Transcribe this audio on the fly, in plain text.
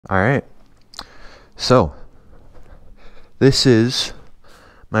Alright, so this is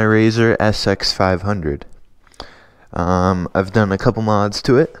my Razer sx500. I've done a couple mods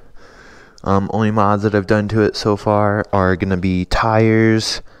to it. Only mods that I've done to it so far are going to be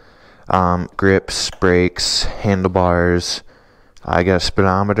tires, grips, brakes, handlebars. I got a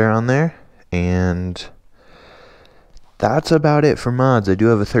speedometer on there, and that's about it for mods. I do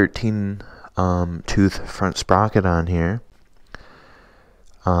have a 13 tooth front sprocket on here.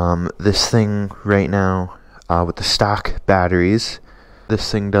 This thing right now, with the stock batteries,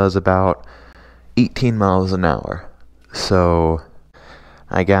 this thing does about 18 miles an hour. So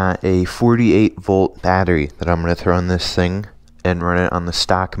I got a 48 volt battery that I'm going to throw in this thing and run it on the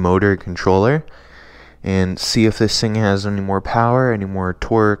stock motor controller and see if this thing has any more power, any more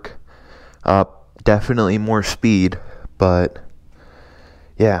torque, definitely more speed. But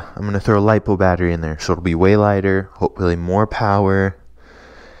yeah, I'm going to throw a lipo battery in there, so it'll be way lighter, hopefully more power.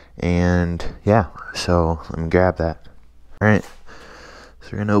 And yeah, so let me grab that. Alright, so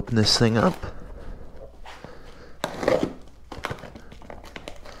we're going to open this thing up.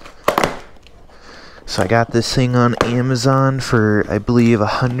 So I got this thing on Amazon for, I believe,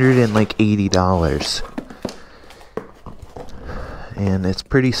 $180. And it's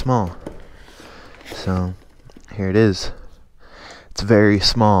pretty small. So here it is. It's very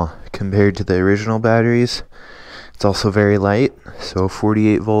small compared to the original batteries. It's also very light, so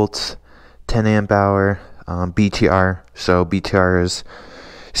 48 volts, 10 amp hour, BTR. So BTR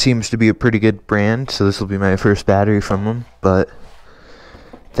seems to be a pretty good brand, so this will be my first battery from them, but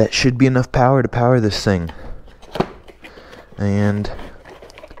that should be enough power to power this thing. And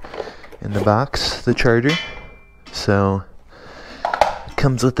in the box, the charger. So it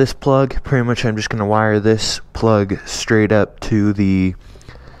comes with this plug. Pretty much I'm just going to wire this plug straight up to the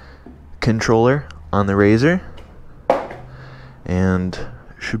controller on the Razer, and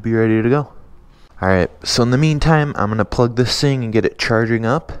should be ready to go. Alright, so in the meantime, I'm going to plug this thing and get it charging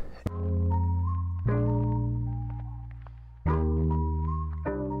up.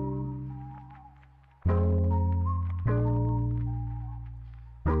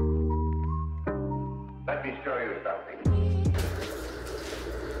 Let me show you something.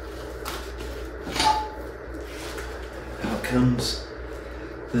 Out comes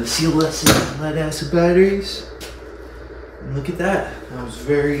the sealless lead acid batteries. And look at that. That was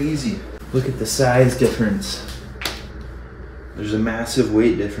very easy. Look at the size difference. There's a massive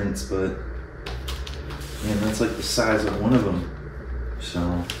weight difference, but man, that's like the size of one of them.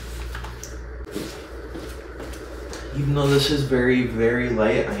 So even though this is very, very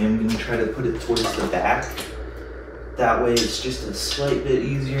light, I am going to try to put it towards the back. That way it's just a slight bit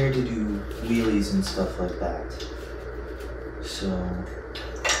easier to do wheelies and stuff like that. So,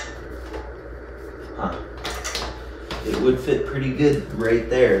 it would fit pretty good right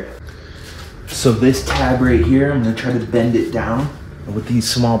there. So this tab right here, I'm going to try to bend it down with these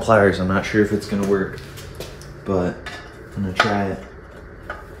small pliers. I'm not sure if it's going to work, but I'm going to try it.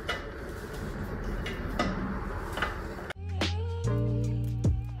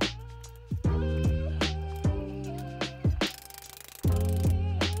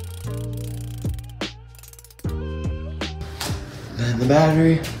 Then the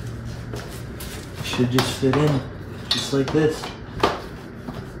battery should just fit in, just like this.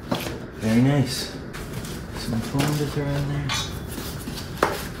 Very nice. Some foam to throw in there.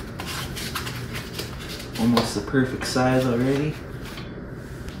 Almost the perfect size already.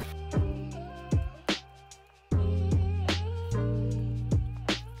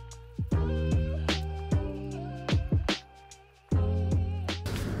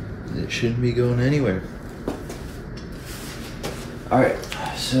 It shouldn't be going anywhere. Alright,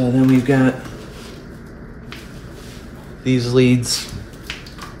 so then we've got these leads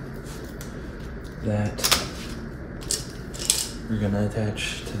that we're gonna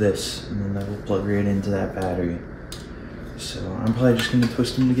attach to this, and then that will plug right into that battery. So I'm probably just gonna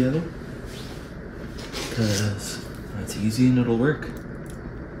twist them together because that's easy and it'll work.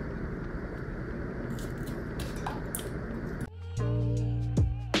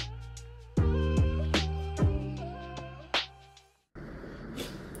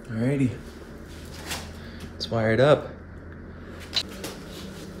 Alrighty, it's wired up.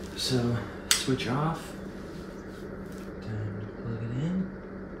 So switch off. Time to plug it in.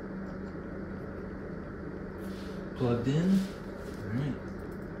 Plugged in. Alright.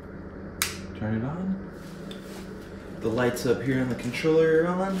 Turn it on. The lights up here on the controller are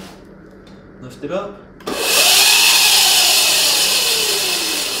on. Lift it up.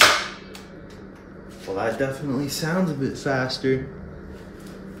 Well, that definitely sounds a bit faster.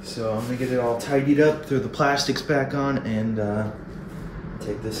 So I'm gonna get it all tidied up, throw the plastics back on, and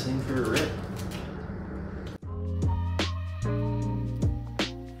take this thing for a rip.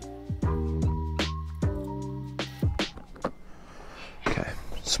 Okay,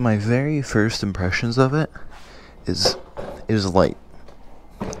 so my very first impressions of it is light.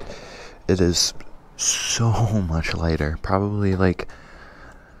 It is so much lighter, probably like,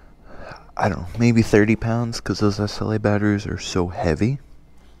 I don't know, maybe 30 pounds, because those SLA batteries are so heavy.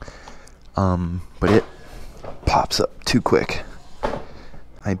 But it pops up too quick.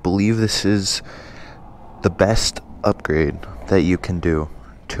 I believe this is the best upgrade that you can do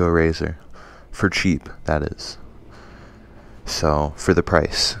to a Razor, for cheap, that is. So, for the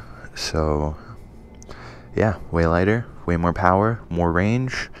price. So, yeah, way lighter, way more power, more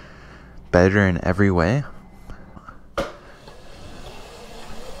range, better in every way.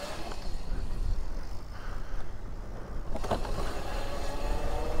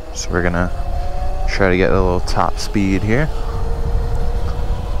 So we're gonna try to get a little top speed here.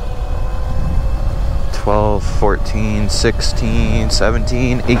 12, 14, 16,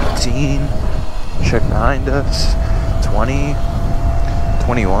 17, 18. Check behind us. 20,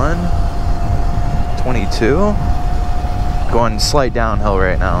 21, 22. Going slight downhill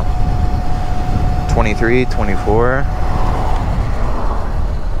right now. 23, 24.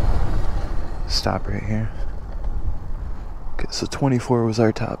 Stop right here. Okay, so 24 was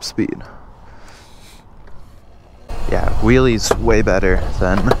our top speed. Yeah, wheelie's way better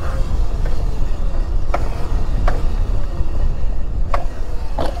than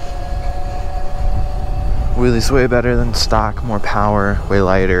stock, more power, way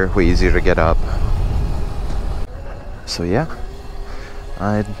lighter, way easier to get up. So yeah,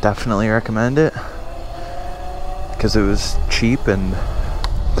 I definitely recommend it because it was cheap, and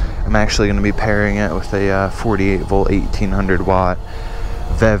I'm actually going to be pairing it with a 48 volt 1800 watt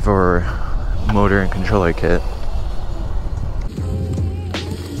Vevor motor and controller kit.